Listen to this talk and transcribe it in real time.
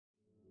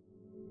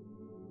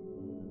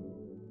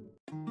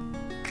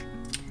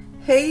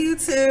Hey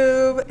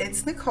YouTube,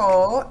 it's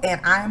Nicole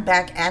and I'm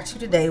back at you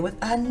today with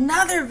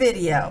another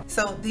video.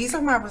 So these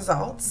are my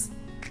results,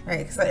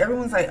 right? So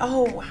everyone's like,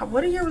 oh,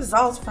 what are your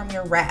results from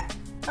your wrap?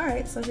 All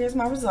right, so here's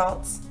my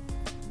results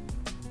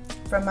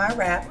from my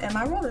wrap and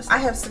my rollers. I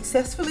have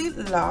successfully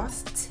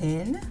lost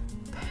 10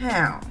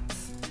 pounds.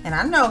 And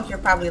I know you're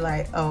probably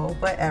like, oh,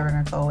 whatever,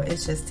 Nicole,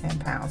 it's just 10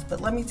 pounds.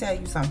 But let me tell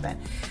you something.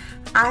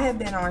 I have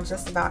been on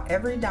just about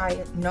every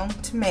diet known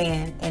to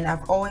man, and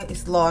I've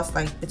always lost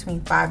like between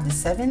 5 to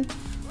 7,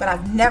 but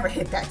I've never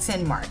hit that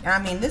 10 mark. And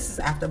I mean, this is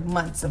after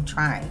months of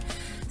trying.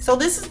 So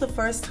this is the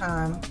first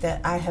time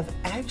that I have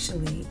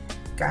actually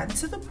gotten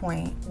to the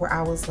point where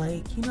I was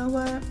like, you know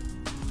what?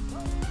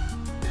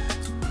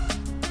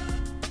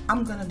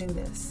 I'm gonna do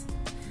this.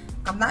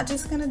 I'm not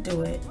just gonna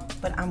do it,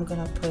 but I'm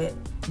gonna put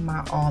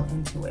my all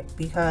into it,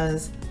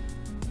 because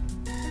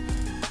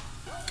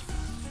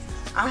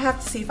I'll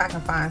have to see if I can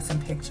find some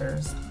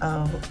pictures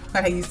of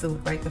what I used to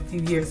look like a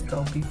few years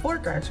ago before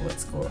graduate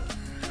school.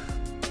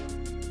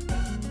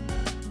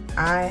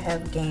 I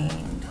have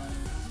gained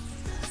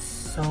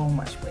so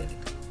much weight,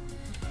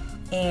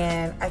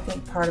 and I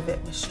think part of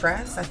it was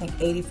stress. I think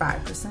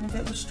 85% of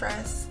it was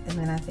stress, and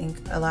then I think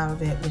a lot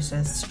of it was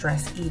just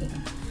stress eating.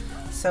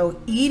 So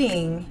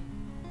eating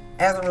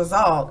as a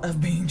result of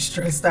being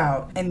stressed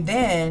out, and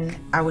then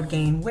I would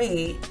gain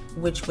weight,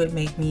 which would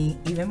make me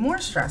even more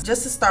stressed.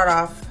 Just to start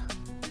off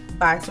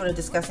by sort of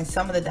discussing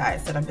some of the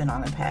diets that I've been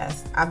on in the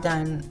past. I've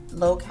done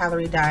low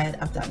calorie diet,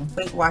 I've done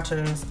Weight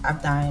Watchers,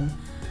 I've done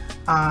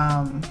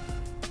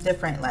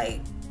different,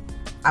 like,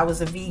 I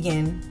was a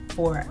vegan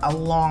for a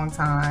long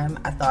time.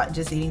 I thought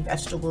just eating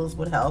vegetables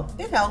would help.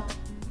 It helped,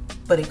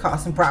 but it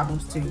caused some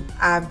problems too.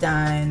 I've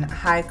done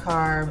high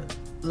carb,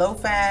 low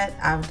fat.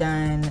 I've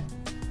done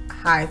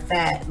high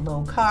fat,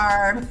 low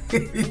carb.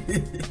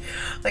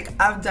 Like,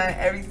 I've done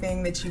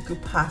everything that you could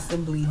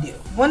possibly do.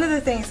 One of the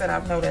things that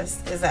I've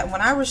noticed is that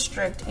when I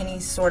restrict any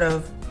sort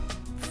of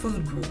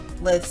food group,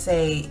 let's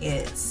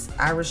say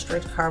I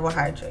restrict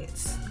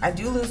carbohydrates, I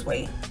do lose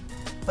weight,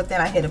 but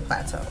then I hit a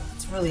plateau.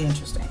 It's really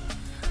interesting.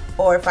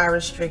 Or if I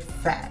restrict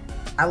fat,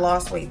 I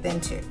lost weight then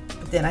too,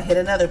 but then I hit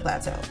another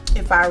plateau.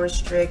 If I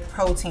restrict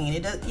protein,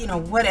 it does, you know,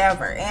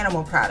 whatever,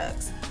 animal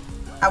products,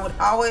 I would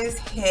always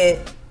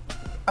hit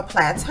a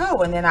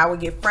plateau, and then I would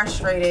get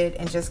frustrated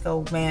and just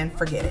go, man,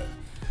 forget it.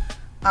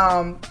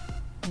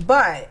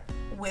 But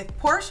with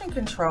portion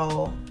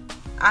control,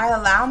 I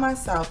allow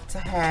myself to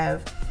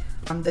have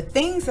the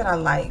things that I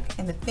like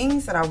and the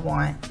things that I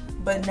want,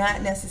 but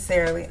not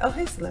necessarily, oh,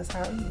 hey Celeste,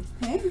 how are you?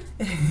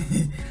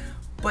 Hey.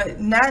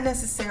 But not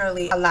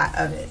necessarily a lot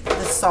of it.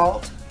 The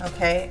salt,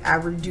 okay, I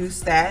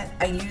reduce that.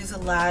 I use a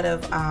lot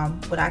of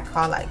what I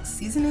call like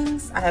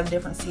seasonings. I have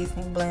different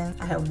seasoning blends.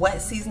 I have wet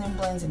seasoning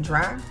blends and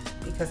dry,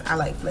 because I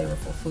like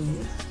flavorful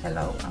food.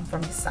 Hello, I'm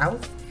from the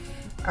South,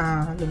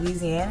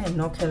 Louisiana and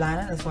North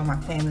Carolina. That's where my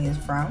family is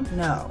from.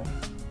 No,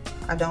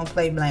 I don't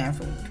play bland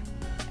food.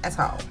 That's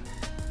all.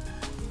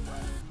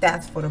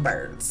 That's for the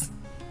birds.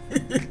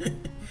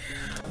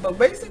 But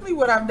basically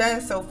what I've done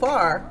so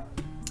far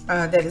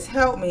that has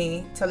helped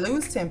me to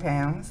lose 10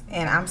 pounds,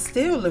 and I'm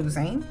still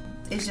losing,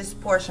 is just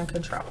portion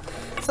control.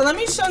 So let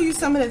me show you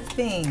some of the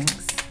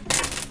things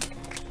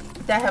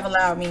that have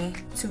allowed me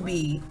to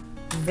be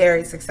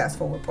very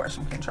successful with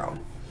portion control.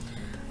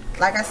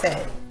 Like I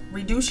said,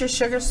 reduce your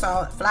sugar,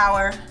 salt,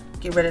 flour,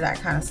 get rid of that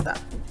kind of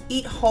stuff.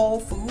 Eat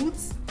whole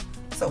foods.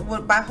 So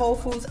what, by whole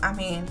foods, I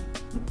mean,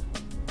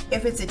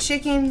 if it's a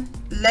chicken,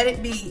 let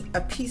it be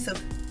a piece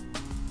of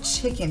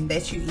chicken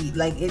that you eat.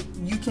 Like,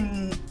 you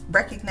can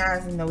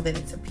recognize and know that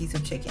it's a piece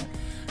of chicken.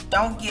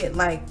 Don't get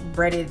like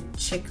breaded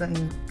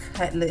chicken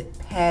cutlet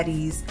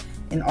patties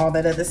and all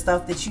that other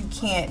stuff that you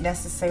can't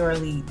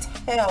necessarily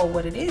tell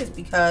what it is,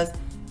 because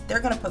they're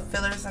gonna put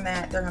fillers in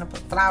that, they're gonna put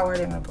flour,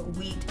 they're gonna put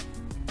wheat.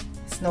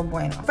 It's no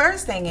bueno.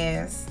 First thing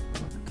is,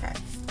 okay,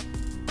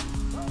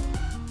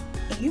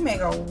 you may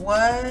go,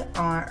 what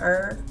on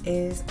earth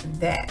is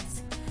that?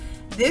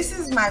 This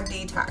is my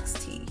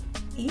detox tea.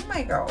 You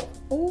might go,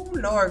 oh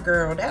Lord,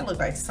 girl, that looks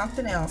like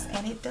something else,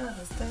 and it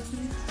does, doesn't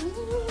it?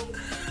 Ooh.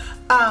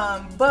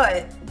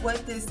 But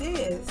what this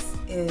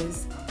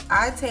is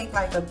I take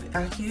like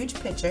a huge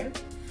pitcher,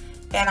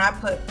 and I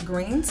put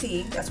green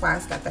tea. That's why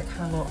it's got that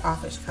kind of little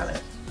offish color,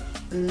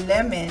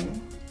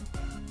 lemon,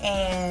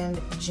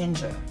 and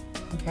ginger.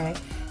 Okay,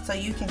 so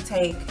you can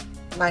take,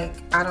 like,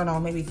 I don't know,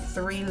 maybe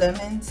 3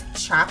 lemons,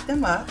 chop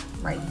them up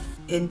right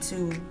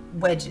into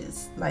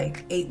wedges,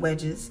 like 8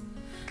 wedges.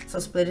 So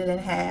split it in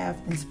half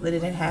and split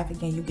it in half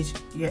again. You get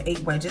your 8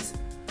 wedges,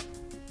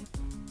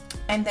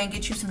 and then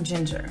get you some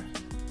ginger.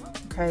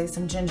 Okay,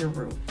 some ginger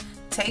root.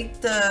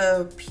 Take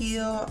the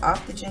peel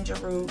off the ginger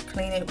root,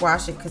 clean it,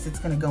 wash it, because it's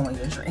gonna go in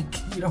your drink.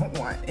 You don't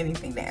want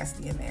anything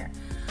nasty in there.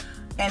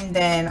 And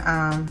then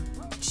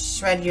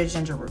shred your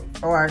ginger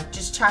root, or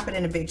just chop it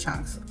into big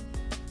chunks,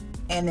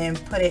 and then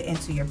put it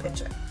into your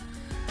pitcher.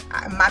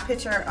 My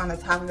pitcher, on the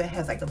top of it,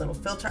 has like a little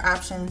filter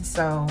option,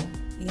 so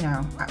you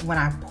know, when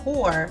I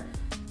pour,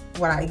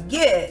 what I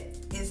get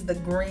is the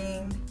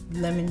green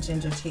lemon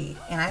ginger tea,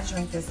 and I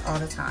drink this all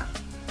the time.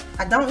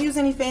 I don't use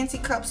any fancy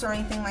cups or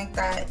anything like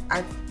that.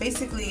 I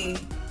basically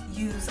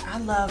I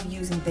love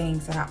using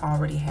things that I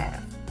already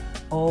have.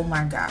 Oh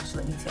my gosh,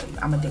 let me tell you,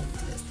 I'm addicted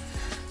to this.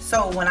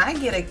 So when I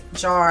get a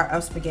jar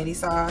of spaghetti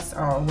sauce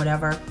or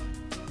whatever,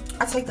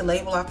 I take the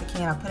label off the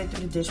can, I put it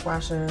through the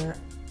dishwasher,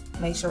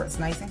 make sure it's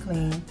nice and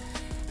clean,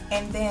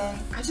 and then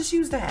I just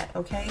use that,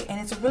 okay? And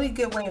it's a really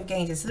good way of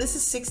gauging. So this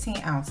is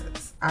 16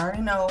 ounces. I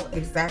already know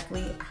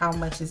exactly how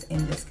much is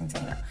in this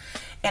container.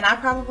 And I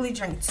probably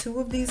drink 2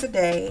 of these a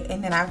day,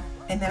 and then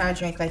I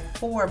drink like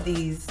 4 of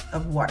these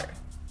of water,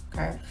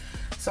 okay?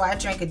 So I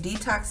drink a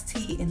detox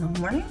tea in the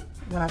morning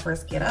when I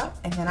first get up,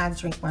 and then I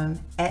drink one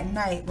at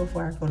night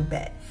before I go to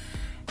bed.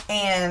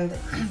 And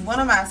one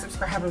of my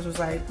subscribers was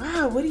like,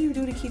 wow, what do you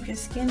do to keep your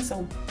skin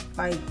so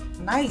like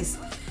nice?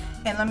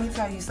 And let me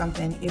tell you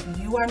something, if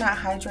you are not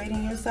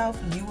hydrating yourself,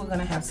 you are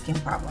gonna have skin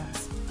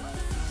problems.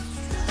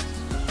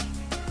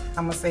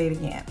 I'm gonna say it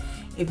again.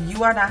 If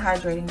you are not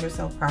hydrating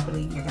yourself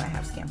properly, you're gonna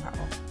have skin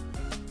problems.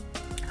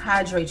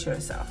 Hydrate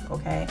yourself,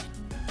 okay?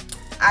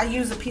 I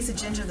use a piece of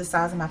ginger the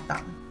size of my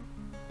thumb,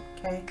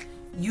 okay?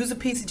 Use a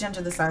piece of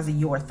ginger the size of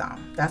your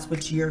thumb. That's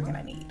what you're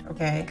gonna need,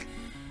 okay?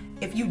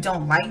 If you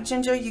don't like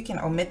ginger, you can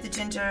omit the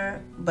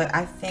ginger, but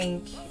I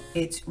think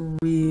it's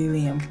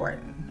really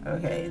important,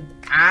 okay?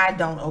 I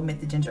don't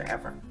omit the ginger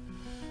ever.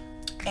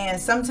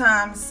 And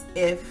sometimes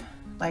if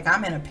like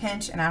I'm in a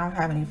pinch and I don't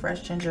have any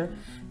fresh ginger,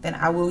 then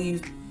I will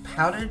use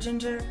powdered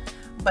ginger,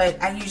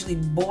 but I usually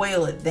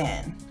boil it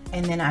then,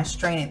 and then I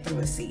strain it through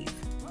a sieve,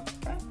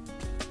 okay?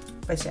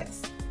 But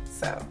yes,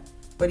 so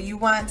what do you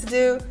want to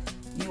do?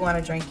 You want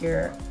to drink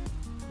your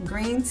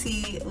green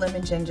tea,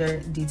 lemon ginger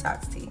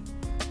detox tea.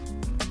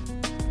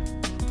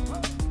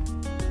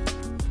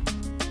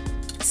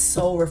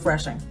 So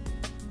refreshing.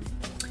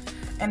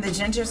 And the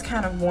ginger is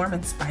kind of warm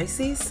and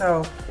spicy,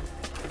 so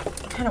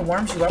it kind of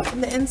warms you up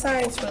from the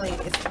inside. It's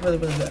really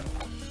good.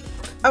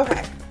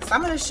 Okay, so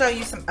I'm going to show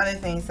you some other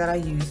things that I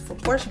use for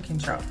portion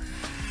control.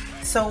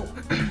 So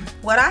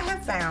what I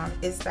have found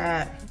is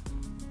that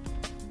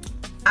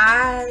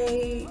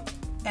I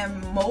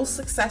am most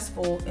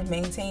successful in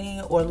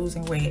maintaining or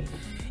losing weight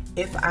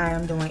if I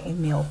am doing a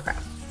meal prep.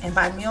 And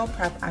by meal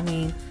prep, I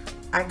mean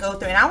I go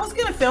through, and I was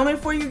going to film it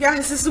for you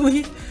guys this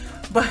week,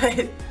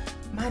 but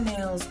my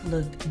nails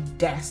looked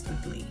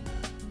dastardly.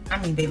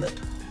 I mean, they looked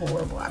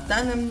horrible. I've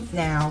done them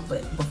now,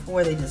 but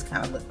before they just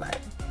kind of looked like,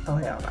 oh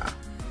hell no.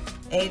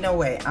 Ain't no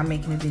way I'm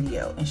making a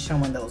video and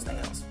showing those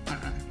nails.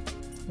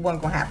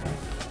 Wasn't gonna happen.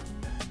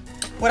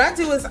 What I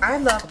do is I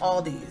love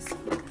Aldi's.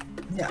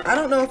 Yeah, I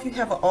don't know if you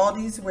have an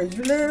Aldi's where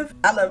you live.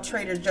 I love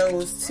Trader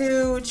Joe's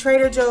too.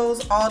 Trader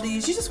Joe's,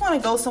 Aldi's. You just want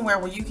to go somewhere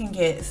where you can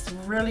get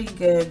really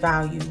good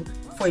value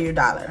for your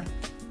dollar.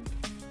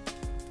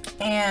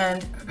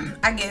 And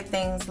I get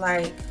things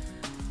like,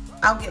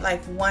 I'll get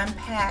like 1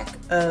 pack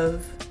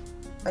of,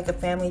 like a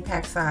family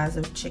pack size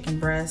of chicken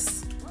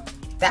breasts.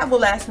 That will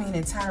last me an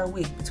entire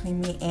week between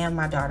me and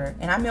my daughter.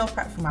 And I meal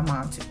prep for my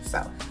mom too.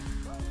 So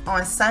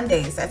on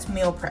Sundays, that's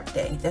meal prep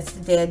day. That's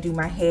the day I do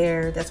my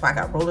hair. That's why I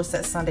got roller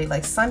set Sunday.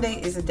 Like Sunday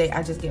is the day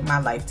I just get my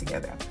life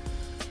together.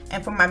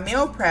 And for my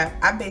meal prep,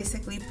 I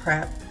basically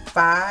prep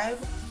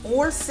 5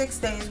 or 6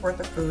 days worth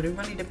of food. It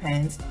really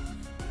depends.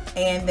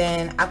 And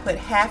then I put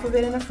half of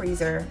it in the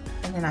freezer,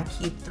 and then I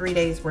keep 3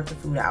 days worth of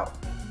food out.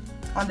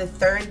 On the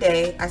 3rd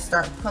day, I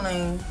start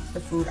pulling the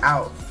food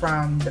out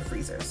from the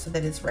freezer so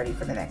that it's ready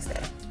for the next day.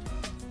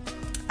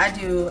 I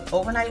do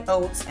overnight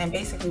oats, and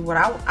basically what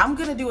I'm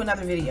gonna do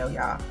another video,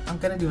 y'all. I'm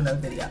gonna do another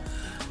video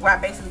where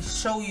I basically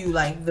show you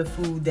like the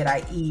food that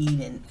I eat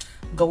and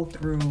go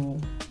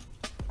through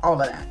all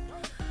of that.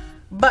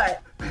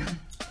 But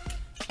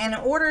in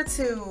order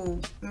to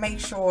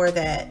make sure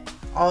that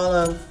all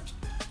of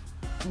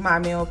my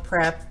meal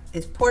prep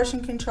is portion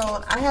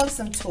controlled, I have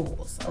some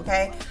tools,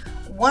 okay?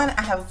 One,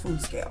 I have a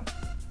food scale,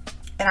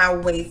 and I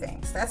weigh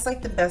things. That's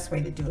like the best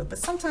way to do it. But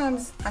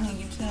sometimes, I mean,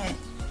 you can't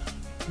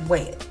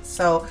weigh it.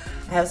 So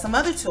I have some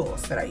other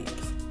tools that I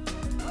use.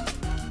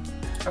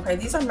 Okay,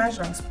 these are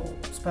measuring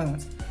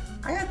spoons.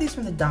 I got these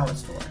from the dollar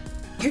store.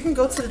 You can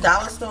go to the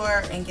dollar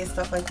store and get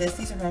stuff like this.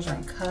 These are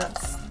measuring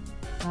cups.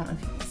 I don't know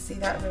if you can see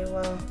that very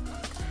well,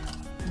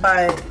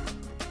 but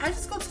I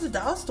just go to the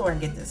dollar store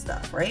and get this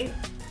stuff, right?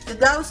 The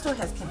dollar store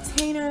has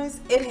containers,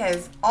 it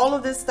has all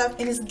of this stuff,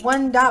 and it's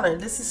 $1.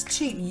 This is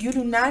cheap. You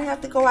do not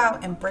have to go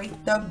out and break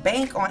the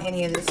bank on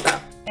any of this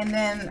stuff. And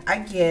then I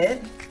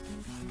get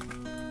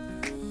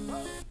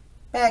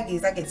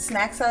baggies. I get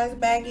snack size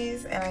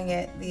baggies, and I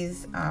get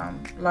these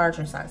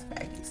larger size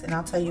baggies. And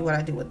I'll tell you what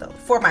I do with those.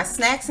 For my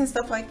snacks and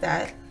stuff like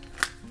that,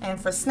 and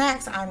for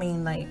snacks, I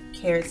mean like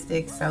carrot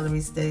sticks,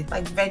 celery sticks,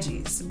 like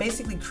veggies,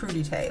 basically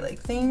crudité, like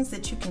things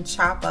that you can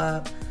chop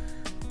up,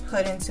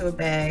 put into a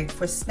bag.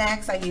 For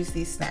snacks, I use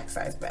these snack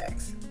size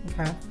bags,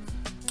 okay?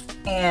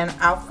 And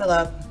I'll fill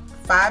up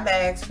 5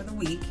 bags for the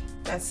week.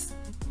 That's,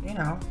 you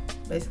know,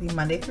 basically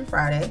Monday through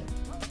Friday.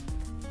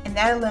 And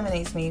that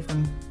eliminates me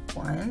from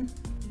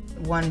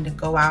wanting to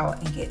go out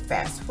and get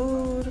fast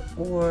food,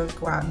 or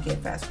go out and get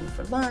fast food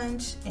for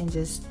lunch and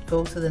just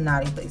go to the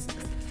naughty places.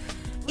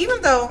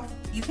 Even though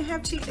you can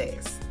have cheat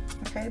days,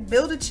 Okay,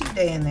 build a cheat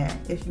day in there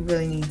if you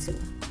really need to.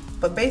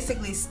 But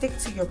basically stick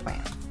to your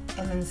plan.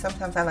 And then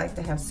sometimes I like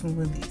to have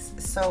smoothies.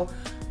 So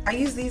I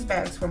use these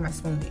bags for my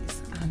smoothies.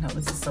 I know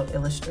this is so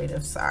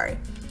illustrative, sorry.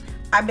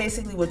 I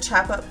basically would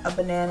chop up a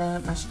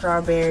banana, my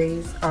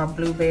strawberries, or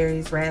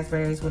blueberries,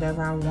 raspberries,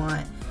 whatever I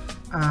want.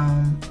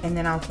 And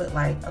then I'll put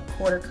like a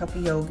 1/4 cup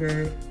of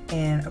yogurt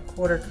and a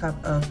 1/4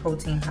 cup of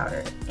protein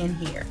powder in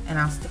here. And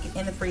I'll stick it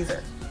in the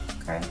freezer,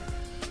 okay?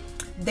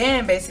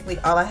 Then basically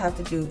all I have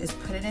to do is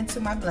put it into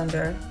my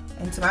blender,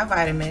 into my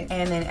Vitamix,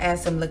 and then add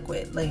some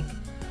liquid, like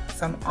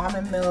some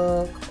almond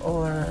milk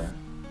or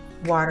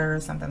water or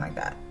something like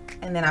that.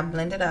 And then I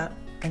blend it up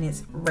and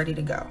it's ready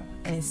to go.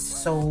 And it's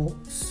so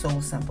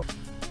simple.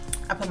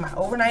 I put my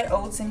overnight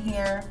oats in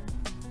here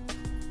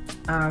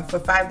for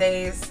 5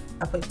 days.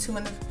 I put 2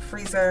 in the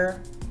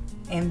freezer,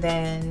 and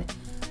then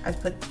I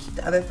keep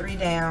the other 3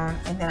 down,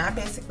 and then I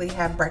basically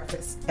have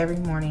breakfast every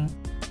morning.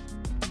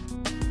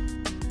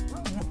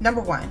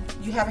 Number 1,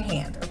 you have a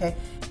hand, okay?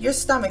 Your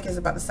stomach is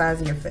about the size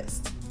of your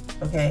fist,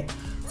 okay?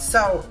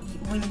 So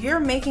when you're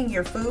making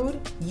your food,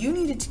 you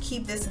needed to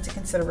keep this into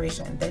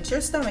consideration, that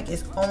your stomach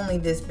is only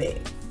this big,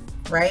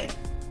 right?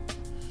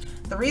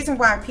 The reason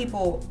why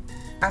people,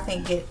 I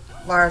think, get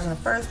large in the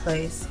first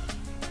place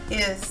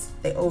is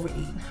they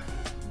overeat.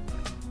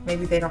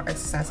 Maybe they don't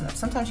exercise enough.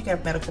 Sometimes you can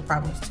have medical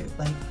problems too.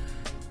 Like,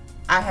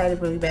 I had a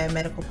really bad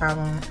medical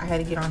problem. I had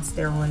to get on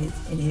steroids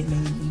and it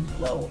made me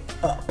blow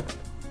up.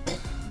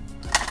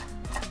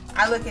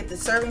 I look at the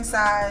serving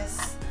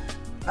size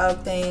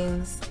of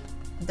things.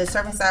 The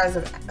serving size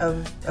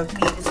of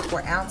meat is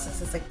 4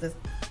 ounces. It's like the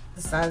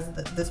size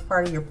of this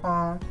part of your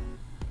palm.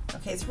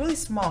 Okay, it's really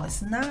small.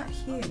 It's not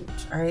huge,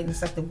 all right?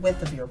 It's like the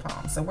width of your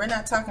palm. So we're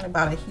not talking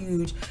about a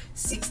huge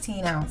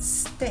 16-ounce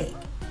steak.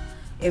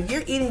 If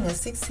you're eating a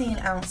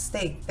 16-ounce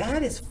steak,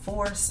 that is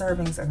 4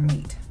 servings of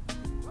meat.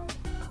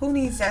 Who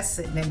needs that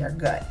sitting in their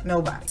gut?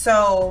 Nobody.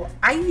 So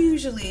I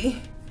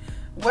usually,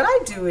 what I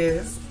do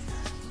is,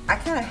 I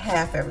kind of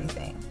half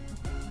everything.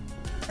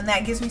 And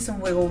that gives me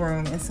some wiggle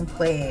room and some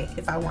play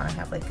if I want to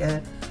have like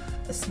a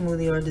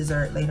smoothie or a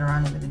dessert later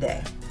on in the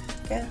day,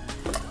 okay?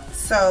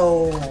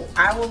 So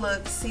I will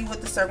see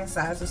what the serving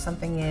size of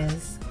something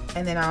is,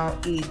 and then I'll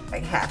eat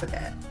like half of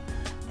that.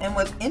 And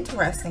what's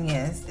interesting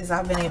is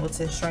I've been able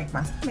to shrink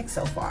my stomach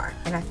so far,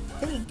 and I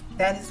think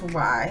that is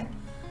why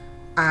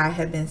I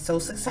have been so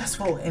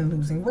successful in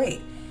losing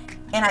weight.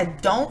 And I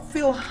don't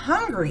feel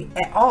hungry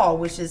at all,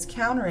 which is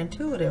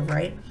counterintuitive,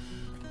 right?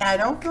 And I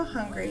don't feel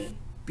hungry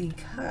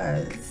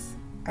because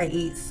I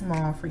eat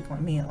small,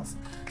 frequent meals.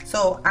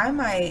 So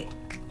my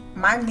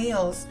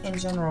meals in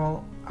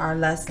general are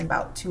less than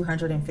about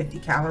 250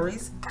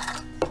 calories,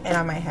 and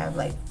I might have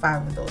like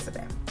 5 of those a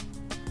day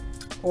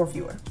or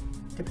fewer,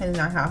 depending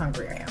on how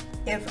hungry I am.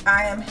 If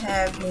I am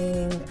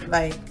having,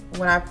 like,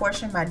 when I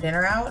portion my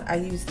dinner out, I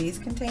use these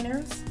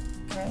containers,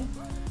 okay?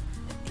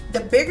 The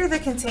bigger the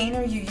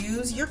container you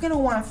use, you're gonna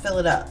wanna fill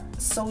it up.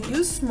 So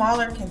use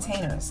smaller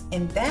containers,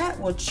 and that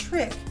will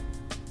trick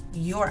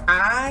your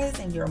eyes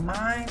and your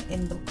mind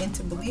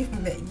into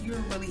believing that you're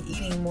really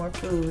eating more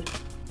food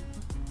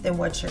than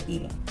what you're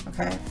eating,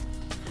 okay?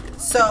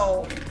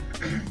 So,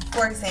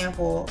 for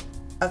example,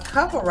 a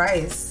cup of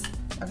rice,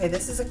 okay,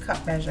 this is a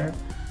cup measure.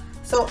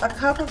 So a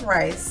cup of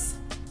rice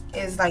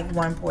is like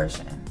 1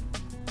 portion,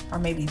 or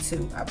maybe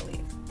 2, I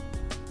believe.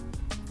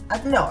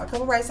 No, a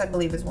cup of rice, I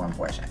believe, is 1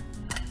 portion.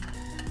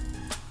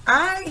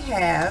 I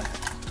have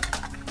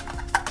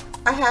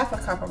a half a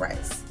cup of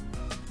rice.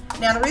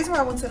 Now, the reason why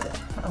I went to the,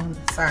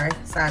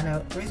 side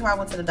note, the reason why I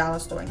went to the dollar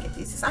store and get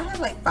these is I have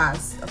like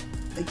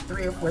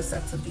 3 or 4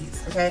 sets of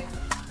these, okay?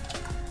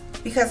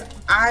 Because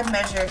I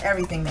measure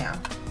everything now,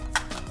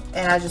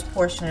 and I just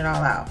portion it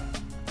all out.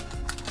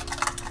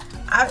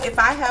 If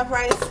I have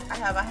rice, I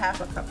have a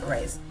half a cup of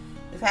rice.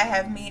 If I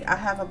have meat, I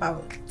have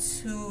about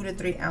 2 to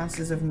 3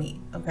 ounces of meat,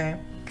 okay?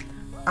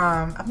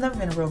 I've never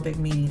been a real big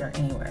meat eater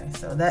anyway,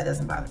 so that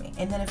doesn't bother me.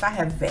 And then if I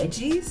have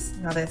veggies,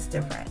 now that's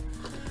different.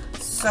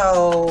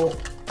 So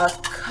a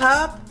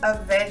cup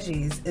of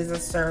veggies is a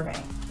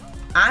serving.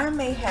 I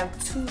may have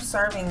 2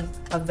 servings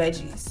of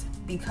veggies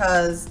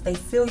because they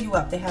fill you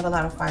up. They have a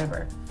lot of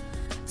fiber.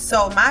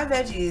 So my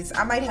veggies,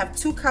 I might have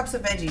 2 cups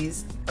of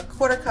veggies, a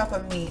 1/4 cup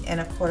of meat, and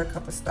a 1/4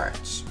 cup of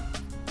starch.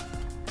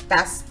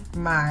 That's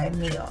my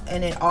meal,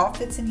 and it all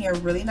fits in here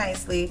really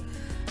nicely.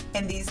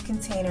 And these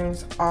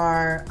containers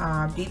are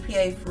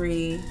BPA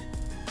free.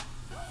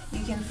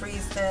 You can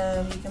freeze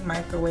them, you can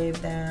microwave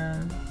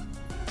them.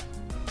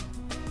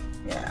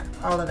 Yeah,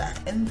 all of that.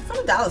 And from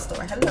the dollar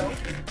store,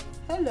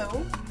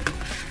 hello.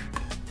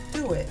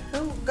 Do it,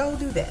 go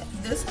do that.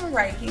 This one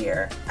right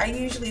here, I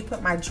usually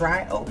put my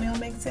dry oatmeal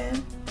mix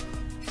in,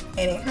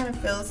 and it kind of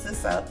fills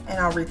this up, and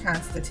I'll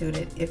reconstitute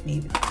it if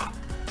needed.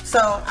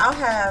 So I'll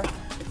have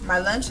my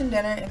lunch and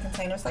dinner in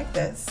containers like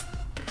this,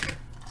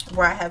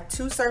 where I have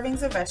 2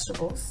 servings of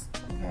vegetables,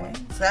 okay?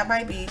 So that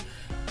might be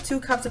 2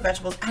 cups of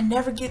vegetables. I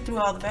never get through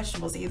all the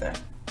vegetables either,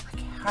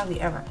 like hardly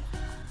ever.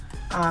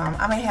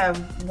 I may have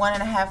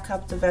 1.5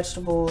 cups of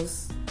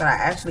vegetables, that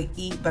I actually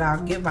eat, but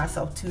I'll give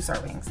myself 2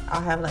 servings.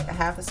 I'll have like a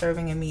half a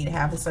serving of meat,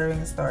 half a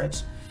serving of starch.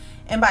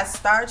 And by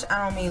starch,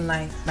 I don't mean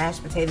like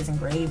mashed potatoes and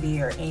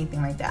gravy or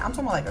anything like that. I'm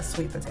talking about like a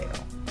sweet potato.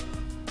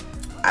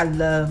 I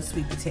love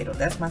sweet potato.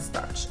 That's my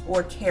starch.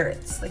 Or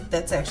carrots. Like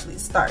that's actually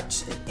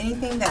starch.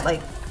 Anything that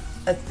like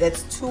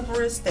that's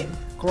tuberous, that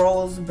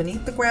grows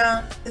beneath the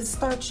ground, is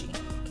starchy.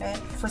 Okay.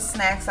 For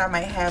snacks, I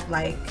might have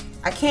like,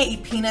 I can't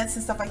eat peanuts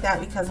and stuff like that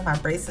because of my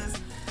braces.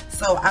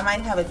 So I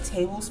might have a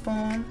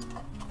tablespoon.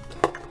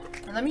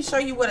 And let me show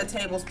you what a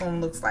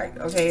tablespoon looks like.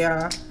 Okay,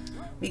 y'all.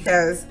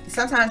 Because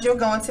sometimes you'll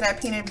go into that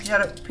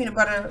peanut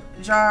butter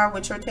jar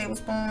with your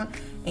tablespoon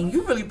and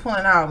you really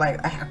pulling out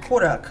like a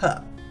quarter of a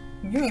cup.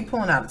 You ain't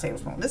pulling out a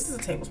tablespoon. This is a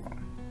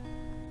tablespoon.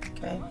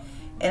 Okay.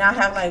 And I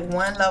have like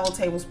 1 level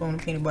tablespoon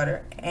of peanut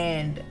butter,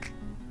 and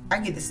I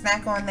get the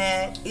snack on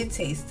that. It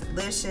tastes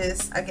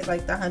delicious. I get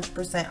like the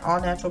 100% all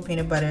natural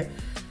peanut butter.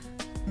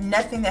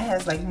 Nothing that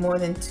has like more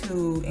than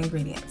 2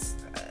 ingredients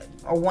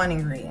or 1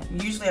 ingredient.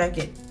 Usually I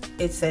get,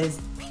 it says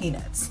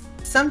peanuts.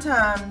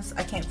 Sometimes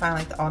I can't find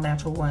like the all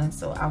natural one,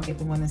 so I'll get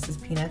the one that says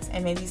peanuts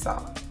and maybe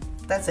salt.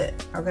 That's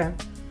it, okay?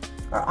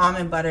 Or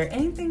almond butter,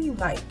 anything you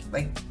like.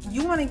 Like,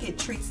 you want to get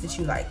treats that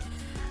you like.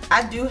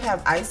 I do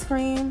have ice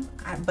cream,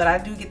 but I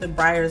do get the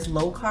Breyers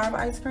low carb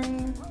ice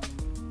cream.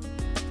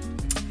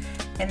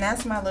 And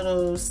that's my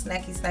little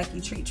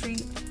snacky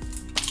treat.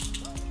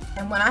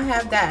 And when I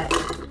have that,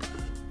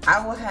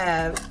 I will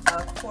have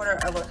a quarter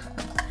of a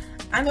cup.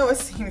 I know it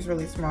seems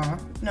really small.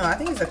 No, I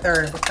think it's a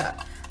third of a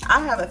cup.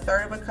 I'll have a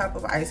third of a cup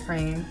of ice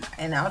cream,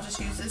 and I'll just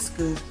use this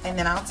scoop, and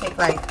then I'll take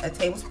like a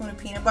tablespoon of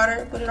peanut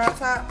butter, put it on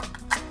top,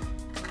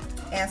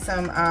 and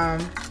some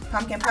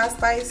pumpkin pie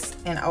spice,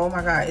 and oh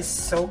my god, it's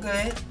so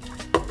good.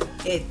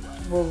 It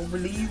will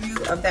relieve you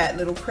of that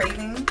little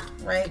craving,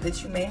 right,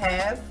 that you may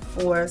have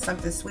for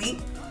something sweet,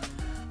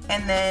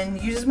 and then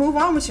you just move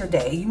on with your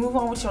day. You move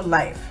on with your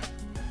life.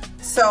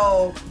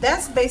 So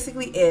that's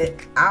basically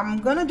it. I'm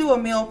gonna do a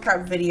meal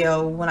prep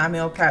video when I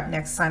meal prep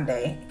next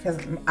Sunday, because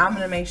I'm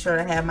gonna make sure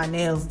to have my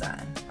nails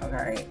done.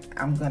 Okay,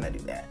 I'm gonna do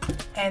that,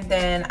 and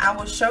then I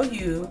will show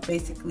you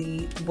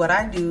basically what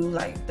I do,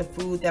 like the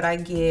food that I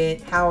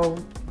get, how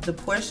the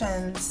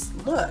portions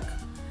look.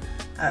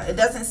 It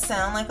doesn't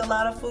sound like a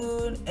lot of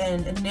food,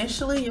 and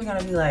initially you're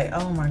gonna be like,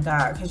 oh my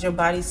god, because your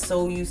body's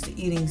so used to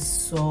eating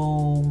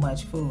so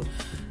much food.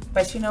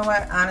 But you know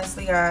what,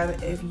 honestly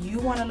guys, if you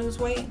want to lose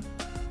weight,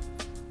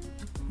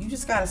 you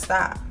just gotta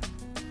stop.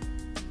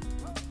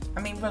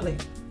 I mean, really,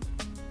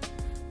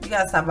 you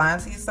gotta stop lying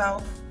to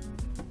yourself.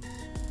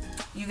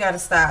 You gotta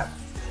stop.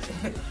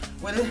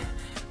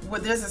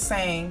 What there's a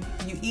saying,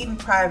 you eat in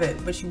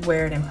private but you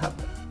wear it in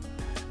public,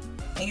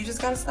 and you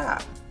just gotta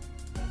stop.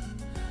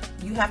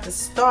 You have to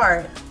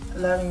start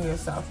loving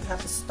yourself. You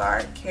have to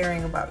start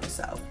caring about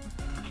yourself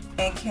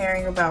and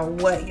caring about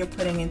what you're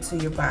putting into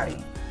your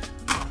body.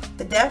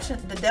 The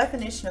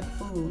definition of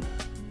food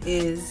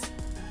is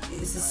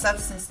a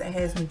substance that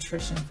has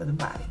nutrition for the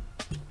body.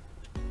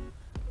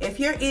 If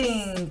you're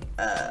eating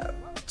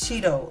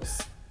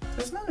Cheetos,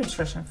 there's no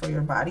nutrition for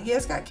your body. Yeah,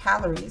 it's got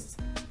calories.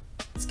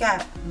 It's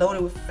got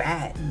loaded with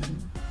fat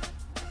and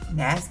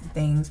nasty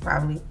things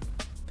probably,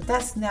 but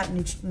that's not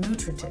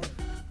nutritive.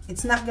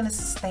 It's not going to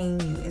sustain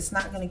you. It's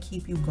not going to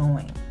keep you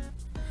going.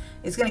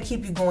 It's going to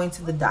keep you going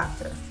to the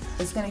doctor.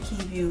 It's going to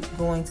keep you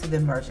going to the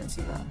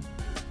emergency room.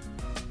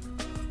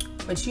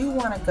 But you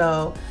want to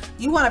go,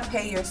 you want to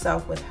pay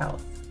yourself with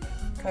health.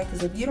 Okay?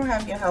 Because if you don't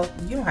have your health,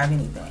 you don't have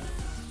anything.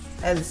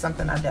 That is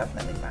something I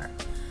definitely learned.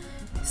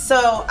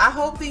 So I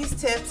hope these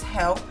tips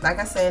help. Like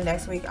I said,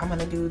 next week I'm going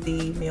to do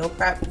the meal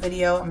prep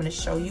video. I'm going to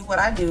show you what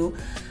I do.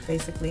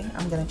 Basically,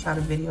 I'm going to try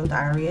to video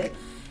diary it.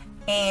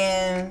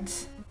 And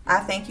I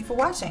thank you for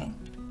watching.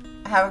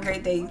 Have a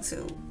great day, you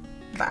too.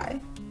 Bye.